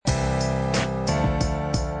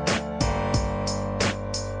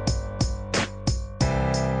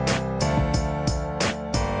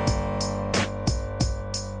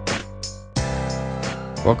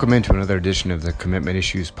Welcome into another edition of the Commitment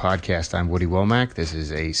Issues Podcast. I'm Woody Womack. This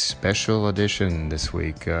is a special edition this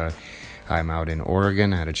week. I'm out in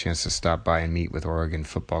Oregon. I had a chance to stop by and meet with Oregon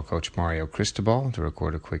football coach Mario Cristobal to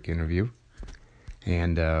record a quick interview.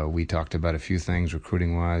 And we talked about a few things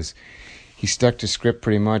recruiting-wise. He stuck to script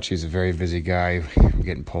pretty much. He's a very busy guy. We're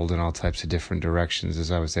getting pulled in all types of different directions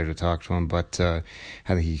as I was there to talk to him. But I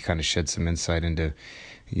think he kind of shed some insight into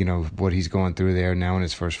what he's going through there now in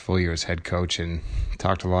his first full year as head coach, and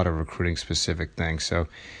talked a lot of recruiting specific things. So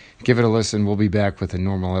give it a listen. We'll be back with a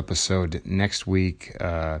normal episode next week.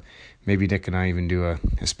 Maybe Nick and I even do a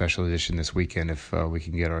special edition this weekend if we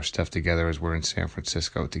can get our stuff together as we're in San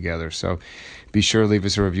Francisco together. So be sure to leave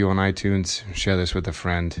us a review on iTunes, share this with a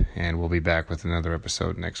friend, and we'll be back with another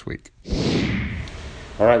episode next week.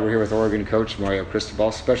 All right, we're here with Oregon coach Mario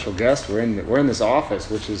Cristobal, special guest. We're in this office,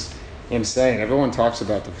 which is insane. Everyone talks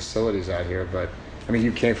about the facilities out here, but I mean,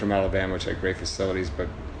 you came from Alabama, which had great facilities, but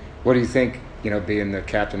what do you think, being the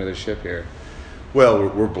captain of the ship here? Well,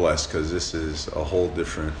 we're blessed because this is a whole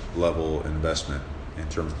different level investment in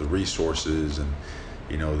terms of the resources and,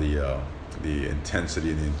 the intensity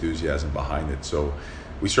and the enthusiasm behind it. So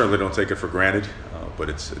we certainly don't take it for granted, but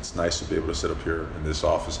it's nice to be able to sit up here in this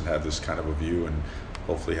office and have this kind of a view and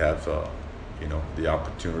hopefully have, the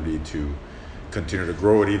opportunity to continue to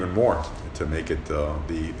grow it even more, to make it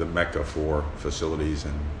the mecca for facilities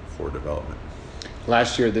and for development.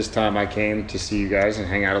 Last year at this time, I came to see you guys and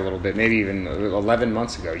hang out a little bit, maybe even 11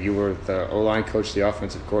 months ago. You were the O-line coach, the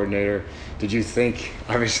offensive coordinator. Did you think,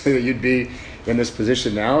 obviously, that you'd be in this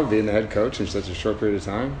position now, being the head coach in such a short period of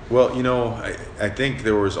time? Well, I think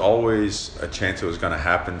there was always a chance it was going to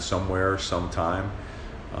happen somewhere, sometime.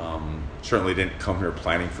 Certainly didn't come here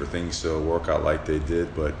planning for things to work out like they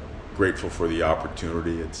did, but grateful for the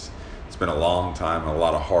opportunity. It's been a long time and a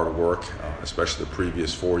lot of hard work, especially the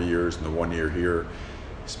previous 4 years and the 1 year here,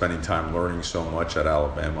 spending time learning so much at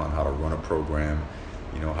Alabama on how to run a program,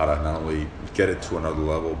 how to not only get it to another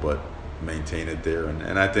level, but maintain it there.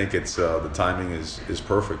 And I think it's the timing is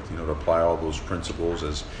perfect, to apply all those principles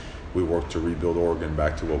as we work to rebuild Oregon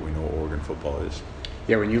back to what we know Oregon football is.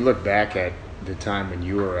 Yeah, when you look back at the time when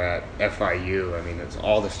you were at FIU, I mean, it's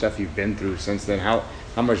all the stuff you've been through since then.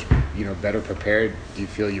 How much better prepared do you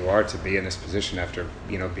feel you are to be in this position after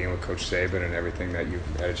being with Coach Saban and everything that you've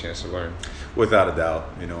had a chance to learn? Without a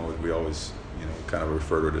doubt, we always kind of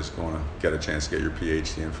refer to it as going to get a chance to get your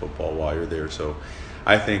PhD in football while you're there. So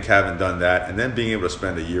I think having done that and then being able to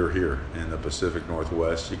spend a year here in the Pacific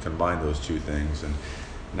Northwest, you combine those two things, and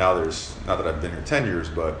now there's, not that I've been here 10 years,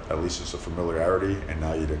 but at least it's a familiarity, and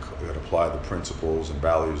now you got to apply the principles and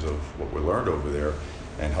values of what we learned over there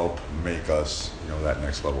and help make us, that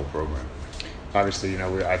next level program. Obviously,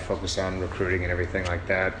 I focus on recruiting and everything like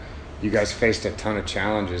that. You guys faced a ton of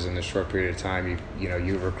challenges in this short period of time. You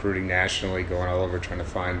were recruiting nationally, going all over trying to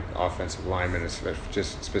find offensive linemen,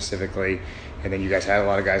 just specifically. And then you guys had a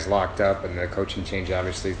lot of guys locked up, and the coaching change,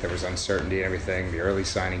 obviously, there was uncertainty and everything, the early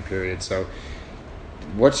signing period. So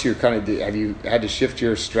what's your have you had to shift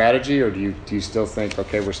your strategy, or do you still think,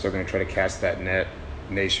 okay, we're still going to try to cast that net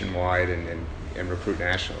nationwide and recruit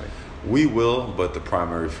nationally? We will, but the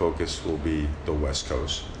primary focus will be the West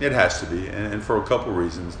Coast. It has to be, and for a couple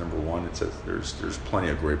reasons. Number one, it says there's plenty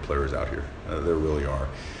of great players out here. There really are.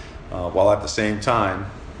 While at the same time,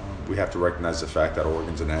 we have to recognize the fact that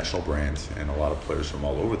Oregon's a national brand, and a lot of players from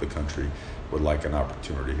all over the country would like an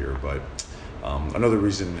opportunity here. But another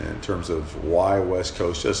reason in terms of why West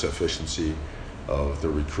Coast, just efficiency of the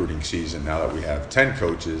recruiting season. Now that we have 10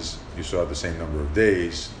 coaches, you still have the same number of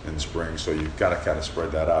days in the spring, so you've got to kind of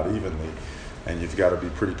spread that out evenly, and you've got to be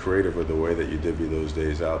pretty creative with the way that you divvy those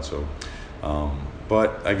days out. So,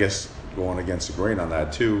 but I guess going against the grain on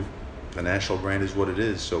that too, the national brand is what it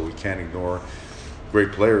is, so we can't ignore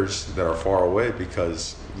great players that are far away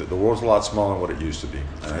because the world's a lot smaller than what it used to be.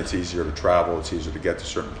 It's easier to travel, it's easier to get to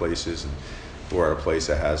certain places, and we're at a place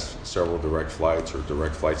that has several direct flights or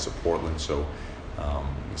direct flights to Portland. So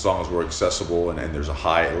as long as we're accessible and there's a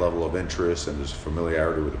high level of interest and there's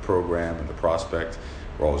familiarity with the program and the prospect,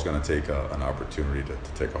 we're always going to take an opportunity to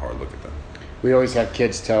take a hard look at them. We always have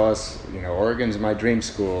kids tell us, Oregon's my dream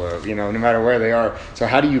school, or, no matter where they are. So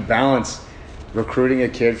how do you balance recruiting a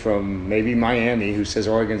kid from maybe Miami who says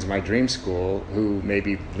Oregon's my dream school, who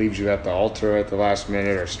maybe leaves you at the altar at the last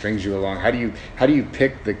minute or strings you along? How do you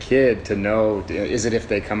pick the kid to know? Is it if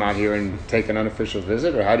they come out here and take an unofficial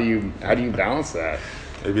visit, or how do you balance that?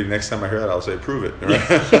 Maybe the next time I hear that, I'll say, prove it. Right?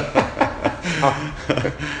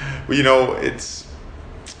 Well, it's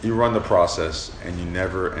you run the process, and you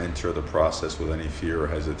never enter the process with any fear or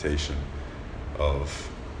hesitation of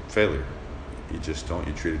failure. You just don't.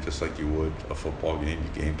 You treat it just like you would a football game.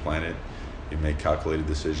 You game plan it. You make calculated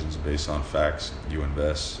decisions based on facts. You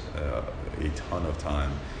invest a ton of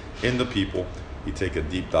time in the people. You take a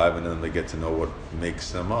deep dive into them to get to know what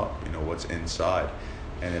makes them up, what's inside.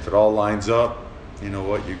 And if it all lines up, you know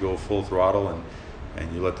what, you go full throttle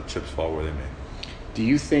and you let the chips fall where they may. Do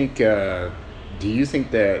you think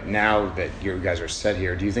that now that you guys are set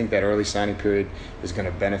here, do you think that early signing period is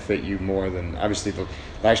going to benefit you more than, obviously,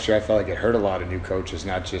 last year I felt like it hurt a lot of new coaches,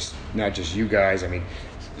 not just you guys. I mean,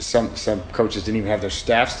 some coaches didn't even have their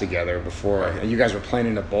staffs together before. Right. And you guys were playing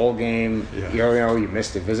in a bowl game. Yeah. You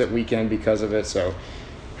missed a visit weekend because of it. So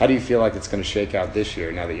how do you feel like it's going to shake out this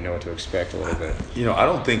year now that you know what to expect a little bit? I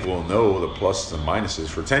don't think we'll know the pluses and minuses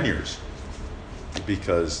for 10 years.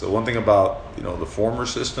 Because the one thing about, the former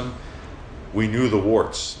system, we knew the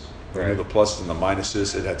warts. We knew the pluses and the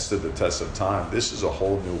minuses. It had stood the test of time. This is a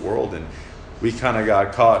whole new world. And we kind of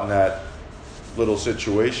got caught in that little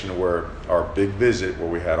situation where our big visit, where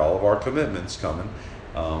we had all of our commitments coming,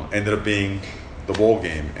 ended up being the bowl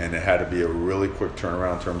game. And it had to be a really quick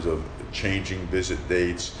turnaround in terms of changing visit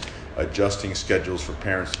dates, adjusting schedules for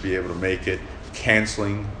parents to be able to make it,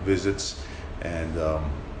 canceling visits. And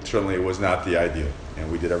certainly it was not the ideal. And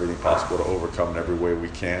we did everything possible to overcome in every way we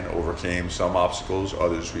can, overcame some obstacles.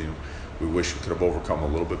 Others we wish we could have overcome a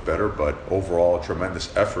little bit better. But overall, a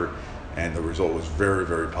tremendous effort. And the result was very,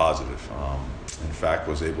 very positive. In fact,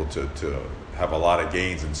 was able to have a lot of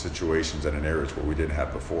gains in situations and in areas where we didn't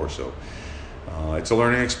have before. So it's a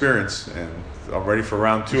learning experience, and I'm ready for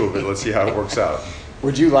round 2 of it. Let's see how it works out.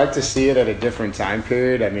 Would you like to see it at a different time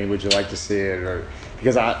period? I mean, would you like to see it,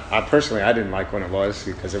 because I personally, I didn't like when it was,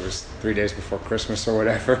 because it was 3 days before Christmas or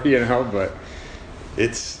whatever, but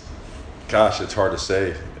it's hard to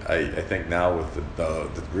say. I think now with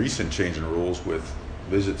the recent change in rules with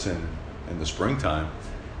visits in the springtime,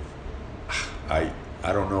 I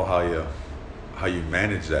don't know how you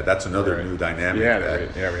manage that. That's another new dynamic. We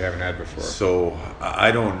haven't had before. So I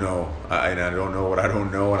don't know. I don't know what I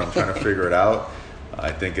don't know, and I'm trying to figure it out.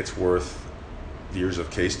 I think it's worth years of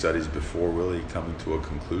case studies before really coming to a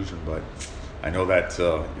conclusion. But I know that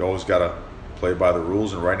you always got to play by the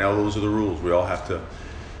rules, and right now those are the rules. We all have to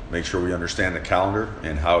make sure we understand the calendar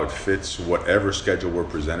and how it fits whatever schedule we're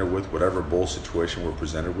presented with, whatever bowl situation we're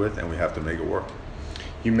presented with, and we have to make it work.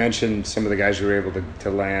 You mentioned some of the guys you were able to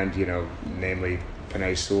land, namely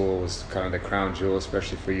Penei Sewell was kind of the crown jewel,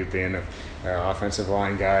 especially for you being an offensive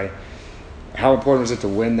line guy. How important was it to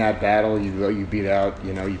win that battle? You beat out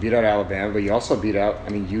Alabama, but you also beat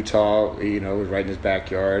out, Utah, was right in his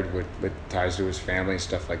backyard with ties to his family and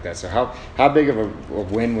stuff like that. So how big of a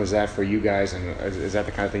win was that for you guys? And is that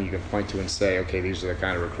the kind of thing you can point to and say, okay, these are the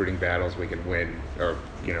kind of recruiting battles we can win, or,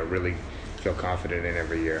 really feel confident in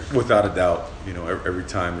every year? Without a doubt. Every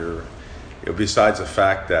time besides the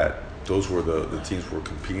fact that those were the teams we're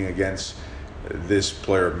competing against, this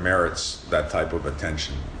player merits that type of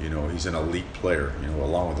attention. He's an elite player,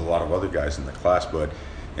 along with a lot of other guys in the class. But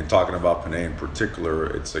in talking about Penei in particular,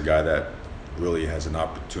 it's a guy that really has an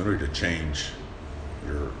opportunity to change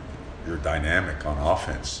your dynamic on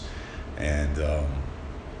offense. And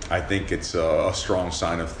I think it's a strong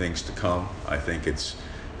sign of things to come. I think it's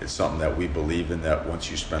something that we believe in, that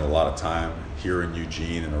once you spend a lot of time here in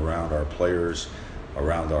Eugene and around our players,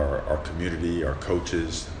 around our community, our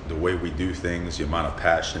coaches, the way we do things, the amount of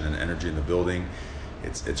passion and energy in the building,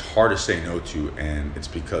 it's hard to say no to, and it's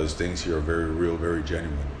because things here are very real, very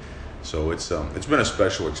genuine. So it's been a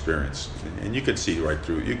special experience, and you could see right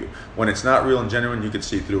through it. When it's not real and genuine, you could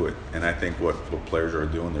see through it. And I think what players are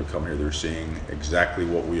doing, they're coming here, they're seeing exactly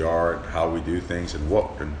what we are, and how we do things,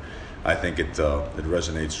 and I think it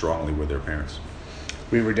resonates strongly with their parents.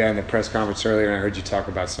 We were down at the press conference earlier, and I heard you talk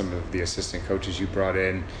about some of the assistant coaches you brought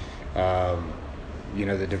in.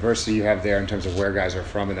 The diversity you have there in terms of where guys are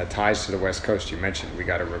from and the ties to the West Coast. You mentioned we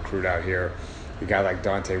got a recruit out here, a guy like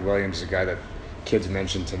Dante Williams, a guy that kids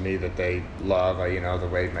mentioned to me that they love. The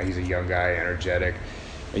way he's a young guy, energetic,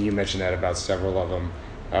 and you mentioned that about several of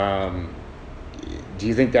them. Do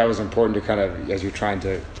you think that was important to kind of, as you're trying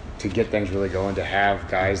to get things really going, to have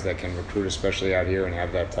guys that can recruit, especially out here, and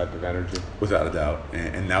have that type of energy? Without a doubt.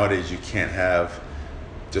 And nowadays you can't have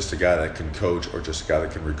just a guy that can coach or just a guy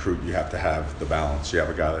that can recruit. You have to have the balance. You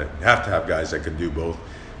have to have guys that can do both.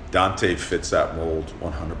 Dante fits that mold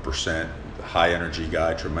 100%. High energy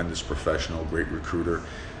guy, tremendous professional, great recruiter,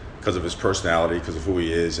 because of his personality, because of who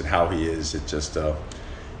he is and how he is. It just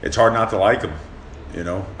it's hard not to like him.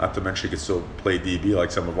 Not to mention he can still play DB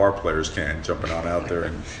like some of our players can, jumping on out there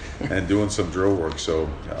and doing some drill work. So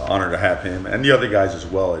honored to have him and the other guys as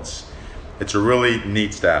well. It's a really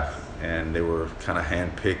neat staff, and they were kind of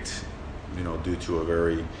handpicked due to a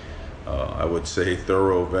very, I would say,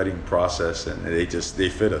 thorough vetting process, and they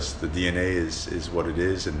fit us. The DNA is what it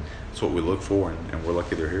is, and it's what we look for, and we're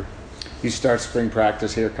lucky they're here. You start spring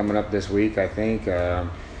practice here coming up this week, I think.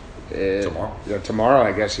 Tomorrow. Tomorrow,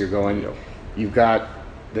 I guess you're going. Yep. You've got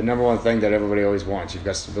the number one thing that everybody always wants. You've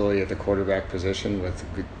got stability at the quarterback position with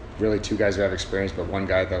really two guys who have experience, but one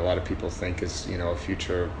guy that a lot of people think is, a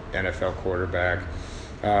future NFL quarterback.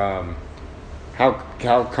 How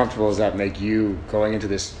comfortable does that make you going into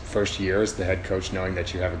this first year as the head coach, knowing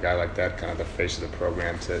that you have a guy like that, kind of the face of the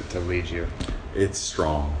program, to lead you? It's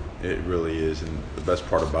strong. It really is. And the best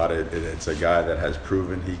part about it, it's a guy that has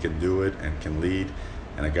proven he can do it and can lead,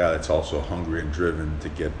 and a guy that's also hungry and driven to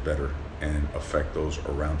get better and affect those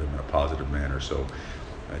around him in a positive manner. So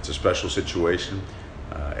it's a special situation.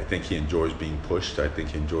 I think he enjoys being pushed. I think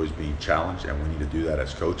he enjoys being challenged, and we need to do that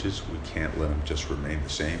as coaches. We can't let him just remain the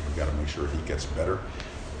same. We've got to make sure he gets better,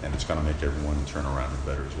 and it's going to make everyone turn around and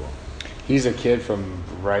better as well. He's a kid from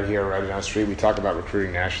right here, right down the street. We talk about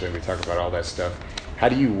recruiting nationally. We talk about all that stuff. How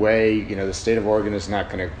do you weigh, the state of Oregon is not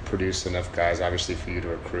going to produce enough guys, obviously, for you to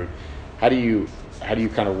recruit. How do you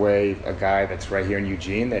kind of weigh a guy that's right here in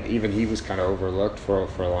Eugene that even he was kind of overlooked for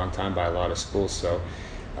a long time by a lot of schools? So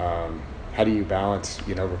how do you balance,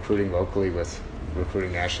 recruiting locally with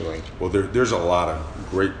recruiting nationally? Well, there's a lot of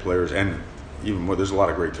great players, and even more, there's a lot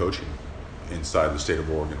of great coaching inside the state of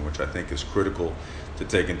Oregon, which I think is critical to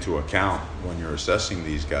take into account when you're assessing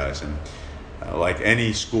these guys. And like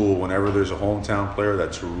any school, whenever there's a hometown player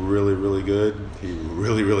that's really, really good, he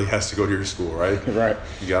really, really has to go to your school, right? Right.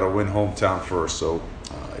 You got to win hometown first. So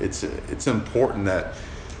it's important that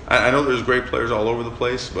I know there's great players all over the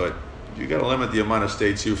place, but you got to limit the amount of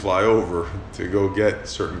states you fly over to go get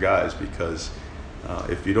certain guys, because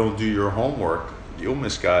if you don't do your homework, you'll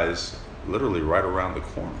miss guys literally right around the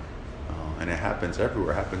corner. And it happens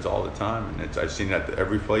everywhere. It happens all the time. And I've seen it at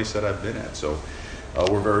every place that I've been at. So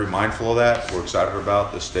we're very mindful of that. We're excited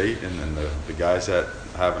about the state and then the guys that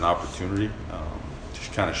have an opportunity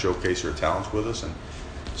to kind of showcase their talents with us. And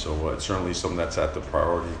so it's certainly something that's at the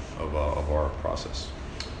priority of our process.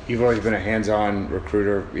 You've always been a hands-on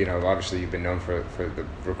recruiter. Obviously you've been known for the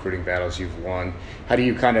recruiting battles you've won. How do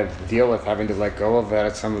you kind of deal with having to let go of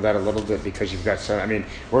that, some of that a little bit, because you've got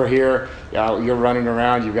we're here, you're running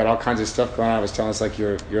around, you've got all kinds of stuff going on. I was telling us like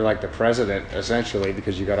you're like the president essentially,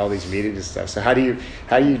 because you got all these meetings and stuff. So how do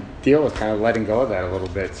you deal with kind of letting go of that a little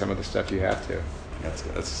bit, some of the stuff you have to?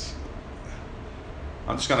 That's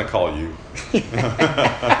I'm just going to call you.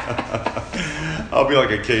 I'll be like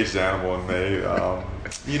a caged animal in May.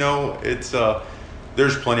 It's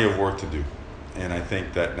there's plenty of work to do, and I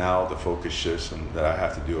think that now the focus shifts, and that I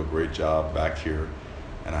have to do a great job back here,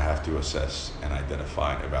 and I have to assess and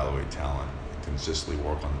identify and evaluate talent, and consistently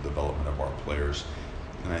work on the development of our players.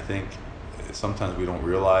 And I think sometimes we don't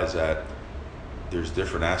realize that there's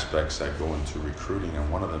different aspects that go into recruiting,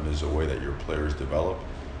 and one of them is the way that your players develop.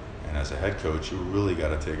 And as a head coach, you really got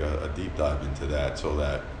to take a deep dive into that, so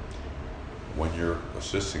that when your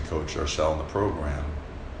assistant coach are selling the program,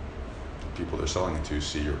 the people they're selling it to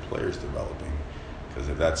see your players developing. Because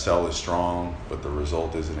if that sell is strong, but the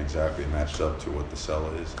result isn't exactly matched up to what the sell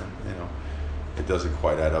is, then it doesn't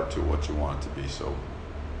quite add up to what you want it to be. So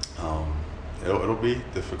it'll be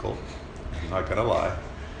difficult. I'm not gonna lie.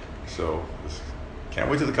 So can't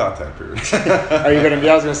wait to the contact period. Are you gonna?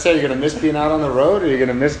 I was gonna say, you're gonna miss being out on the road, or you're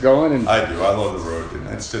gonna miss going? And I do. I love the road, and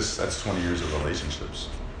that's 20 years of relationships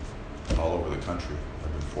all over the country.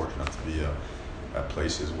 I've been fortunate enough to be at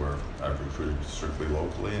places where I've recruited strictly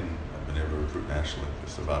locally, and I've been able to recruit nationally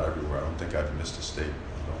just about everywhere. I don't think I've missed a state.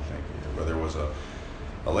 I don't think whether it was a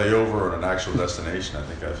layover or an actual destination, I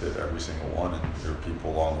think I've hit every single one. And there are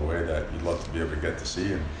people along the way that you'd love to be able to get to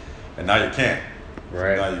see, and now you can't.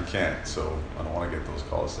 Right. Now you can't. So I don't want to get those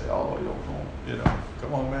calls say, "Oh, you don't,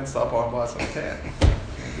 come on, man, stop on by." So I can't do it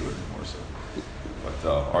anymore. So. But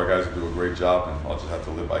our guys will do a great job, and I'll just have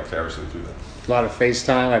to live vicariously through that. A lot of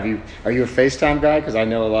FaceTime. Are you a FaceTime guy? Because I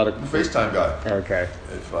know a lot of. I'm a FaceTime guy. Okay.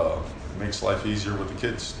 If it makes life easier with the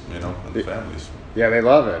kids, and the families. Yeah, they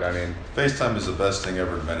love it. FaceTime is the best thing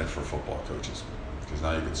ever invented for football coaches, because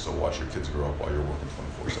now you can still watch your kids grow up while you're working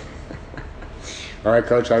 24/7. All right,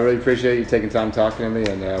 Coach. I really appreciate you taking time talking to me,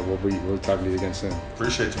 and we'll be talking to you again soon.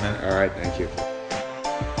 Appreciate you, man. All right. Thank you.